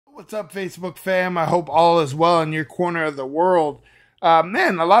What's up, Facebook fam? I hope all is well in your corner of the world.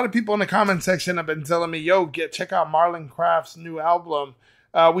 Man, a lot of people in the comment section have been telling me, yo, check out Marlon Craft's new album.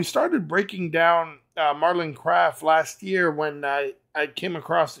 We started breaking down Marlon Craft last year when I came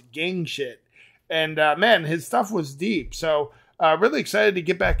across Gang Shit. And man, his stuff was deep. So really excited to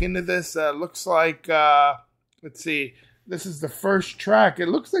get back into this. Looks like, let's see, this is the first track. It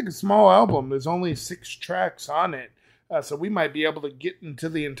looks like a small album. There's only 6 tracks on it. So we might be able to get into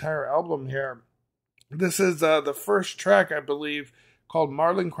the entire album here. This is the first track, I believe, called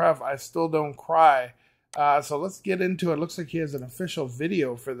Marlon Craft, I Still Don't Cry. So let's get into it. Looks like he has an official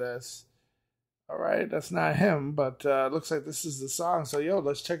video for this. All right, that's not him, but looks like this is the song. So, yo,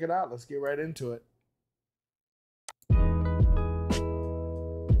 let's check it out. Let's get right into it.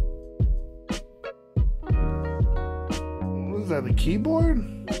 What is that, the keyboard?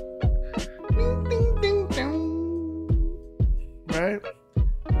 Ding, ding, ding, ding. Right?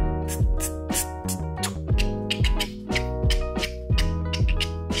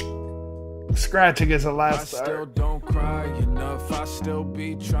 Scratching is a last I still don't cry enough. I still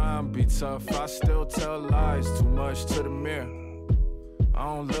be trying, be tough. I still tell lies too much to the mirror. I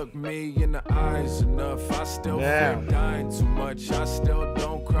don't look me in the eyes enough. I still feel dying too much. I still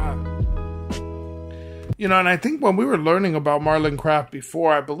don't cry. You know, and I think when we were learning about Marlon Craft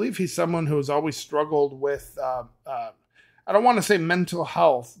before, I believe he's someone who has always struggled with I don't want to say mental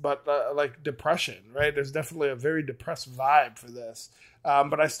health, but like depression, right? There's definitely a very depressed vibe for this.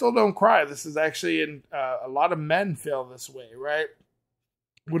 But I Still Don't Cry. This is actually in a lot of men feel this way, right?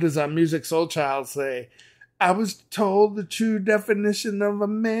 What does Music Soul Child say? I was told the true definition of a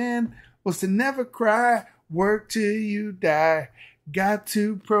man was to never cry, work till you die, got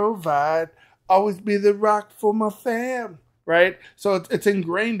to provide, always be the rock for my fam, right? So it's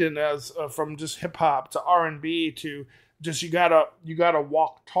ingrained in us from just hip hop to R&B to just you gotta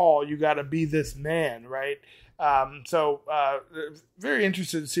walk tall, you gotta be this man, right? So very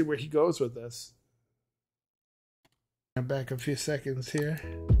interested to see where he goes with this. I'm back a few seconds here.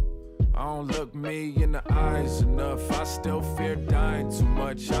 I don't look me in the eyes enough. I still fear dying too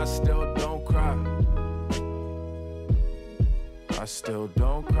much. I still don't cry. I still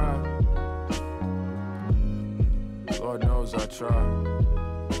don't cry. Lord knows I try.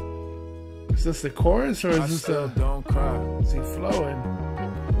 Is this the chorus or is this the... don't cry. Is he flowing?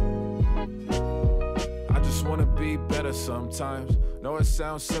 I just wanna be better sometimes. No, it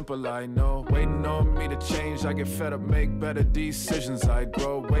sounds simple, I know. Waiting on me to change, I get fed up, make better decisions. I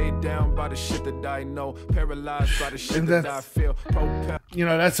grow way down by the shit that I know, paralyzed by the shit that I feel. You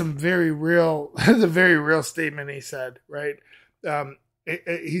know, that's some very real, that's a very real statement he said, right?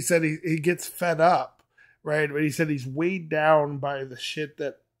 He said he gets fed up, right? But he said he's weighed down by the shit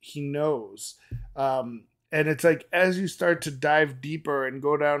that he knows. And it's like, as you start to dive deeper and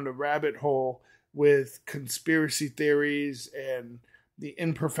go down the rabbit hole with conspiracy theories and the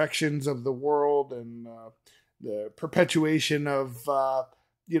imperfections of the world and the perpetuation of,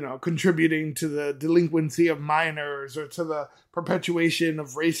 contributing to the delinquency of minors or to the perpetuation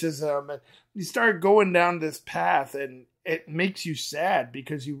of racism. And you start going down this path and it makes you sad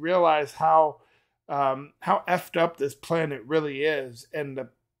because you realize how effed up this planet really is, and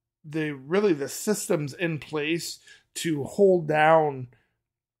the systems in place to hold down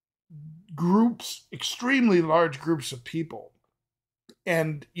groups, extremely large groups of people.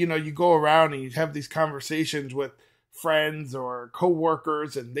 And, you know, you go around and you have these conversations with friends or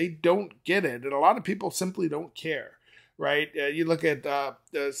coworkers and they don't get it. And a lot of people simply don't care, right? You look at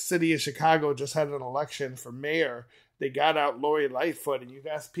the city of Chicago just had an election for mayor. They got out Lori Lightfoot and you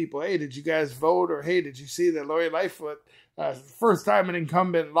ask people, hey, did you guys vote? Or, hey, did you see that Lori Lightfoot, first time an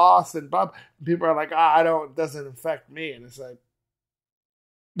incumbent lost? And Bob, people are like, it doesn't affect me. And it's like,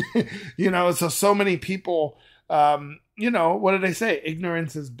 you know, so many people, what did they say?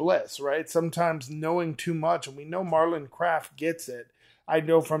 Ignorance is bliss, right? Sometimes knowing too much, and we know Marlon Craft gets it. I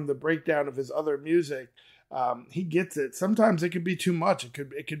know from the breakdown of his other music, he gets it. Sometimes it could be too much. It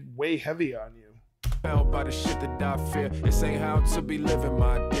could weigh heavy on you. By the shit that I fear, this ain't how to be living,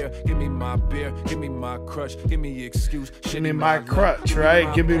 my dear. Give me my beer, give me my crush, give me excuse, give me my crutch,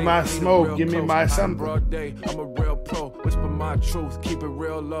 right? Give me my smoke, give me my something. Broad day, I'm a real pro, whisper my truth, keep it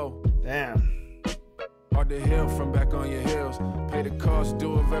real low. Damn. Hard to heal from back on your heels, pay the cost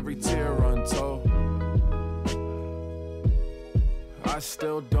due of every tear untold. I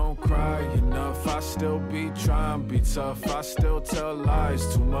still don't cry enough, I still be trying, be tough. I still tell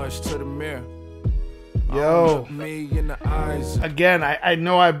lies too much to the mirror. Yo, me in the eyes. Again, I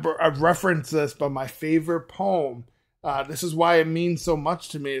know I've referenced this, but my favorite poem, this is why it means so much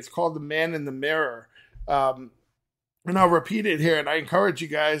to me. It's called The Man in the Mirror. And I'll repeat it here, and I encourage you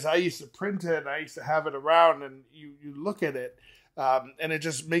guys. I used to print it, and I used to have it around, and you look at it, and it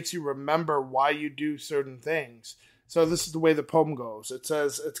just makes you remember why you do certain things. So this is the way the poem goes. It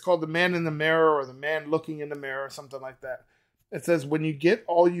says, it's called The Man in the Mirror, or The Man Looking in the Mirror, something like that. It says, when you get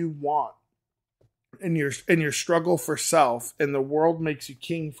all you want in your struggle for self, and the world makes you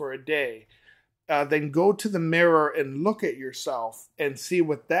king for a day, then go to the mirror and look at yourself and see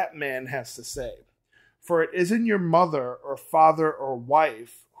what that man has to say. For it isn't your mother or father or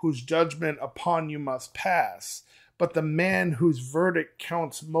wife whose judgment upon you must pass, but the man whose verdict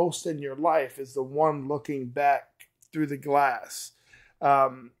counts most in your life is the one looking back through the glass.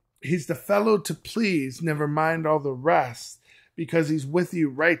 He's the fellow to please, never mind all the rest, because he's with you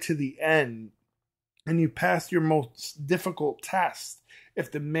right to the end, and you passed your most difficult test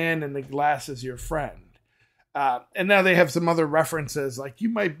if the man in the glass is your friend. And now they have some other references, like you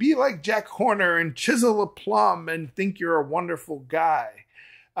might be like Jack Horner and chisel a plum and think you're a wonderful guy.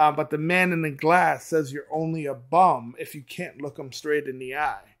 But the man in the glass says you're only a bum if you can't look him straight in the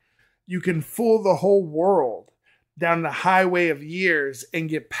eye. You can fool the whole world down the highway of years and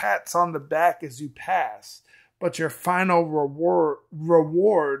get pats on the back as you pass. But your final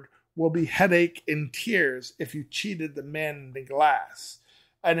reward will be headache and tears if you cheated the man in the glass.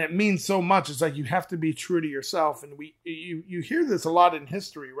 And it means so much. It's like you have to be true to yourself. And you hear this a lot in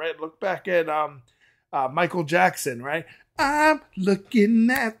history, right? Look back at Michael Jackson, right? I'm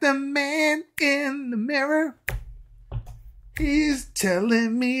looking at the man in the mirror. He's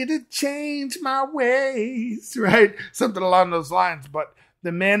telling me to change my ways, right? Something along those lines. But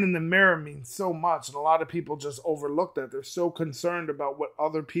the man in the mirror means so much. And a lot of people just overlook that. They're so concerned about what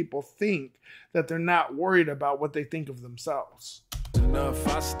other people think that they're not worried about what they think of themselves. Enough,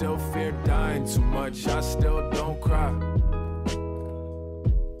 I still fear dying too much. I still don't cry.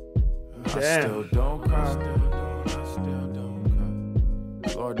 I still don't cry.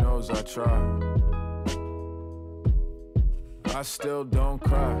 Lord knows I try. I still don't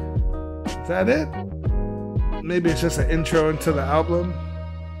cry. Is that it? Maybe it's just an intro into the album.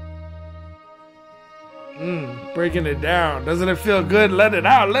 Breaking it down. Doesn't it feel good? Let it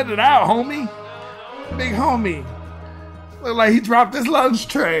out, homie. Big homie. Look like he dropped his lunch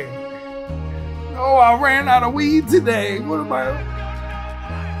tray. Oh, I ran out of weed today. What am I?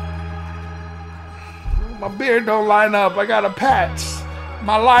 My beard don't line up. I got a patch.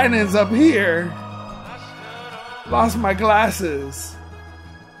 My lining's up here. Lost my glasses.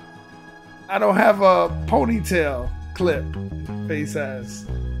 I don't have a ponytail clip. Face ass.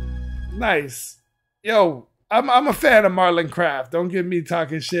 Nice. Yo, I'm a fan of Marlon Craft. Don't get me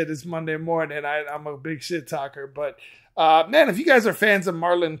talking shit. It's Monday morning. I'm a big shit talker. But, man, if you guys are fans of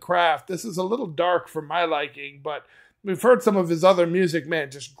Marlon Craft, this is a little dark for my liking. But we've heard some of his other music,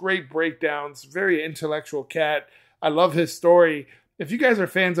 man. Just great breakdowns. Very intellectual cat. I love his story. If you guys are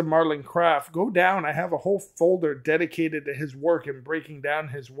fans of Marlon Craft, go down. I have a whole folder dedicated to his work and breaking down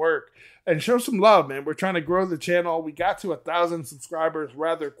his work. And show some love, man. We're trying to grow the channel. We got to 1,000 subscribers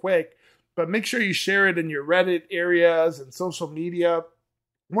rather quick. But make sure you share it in your Reddit areas and social media. I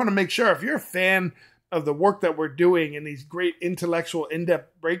want to make sure if you're a fan of the work that we're doing and these great intellectual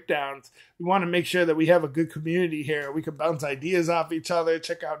in-depth breakdowns, we want to make sure that we have a good community here. We can bounce ideas off each other,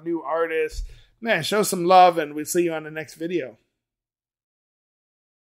 check out new artists. Man, show some love, and we'll see you on the next video.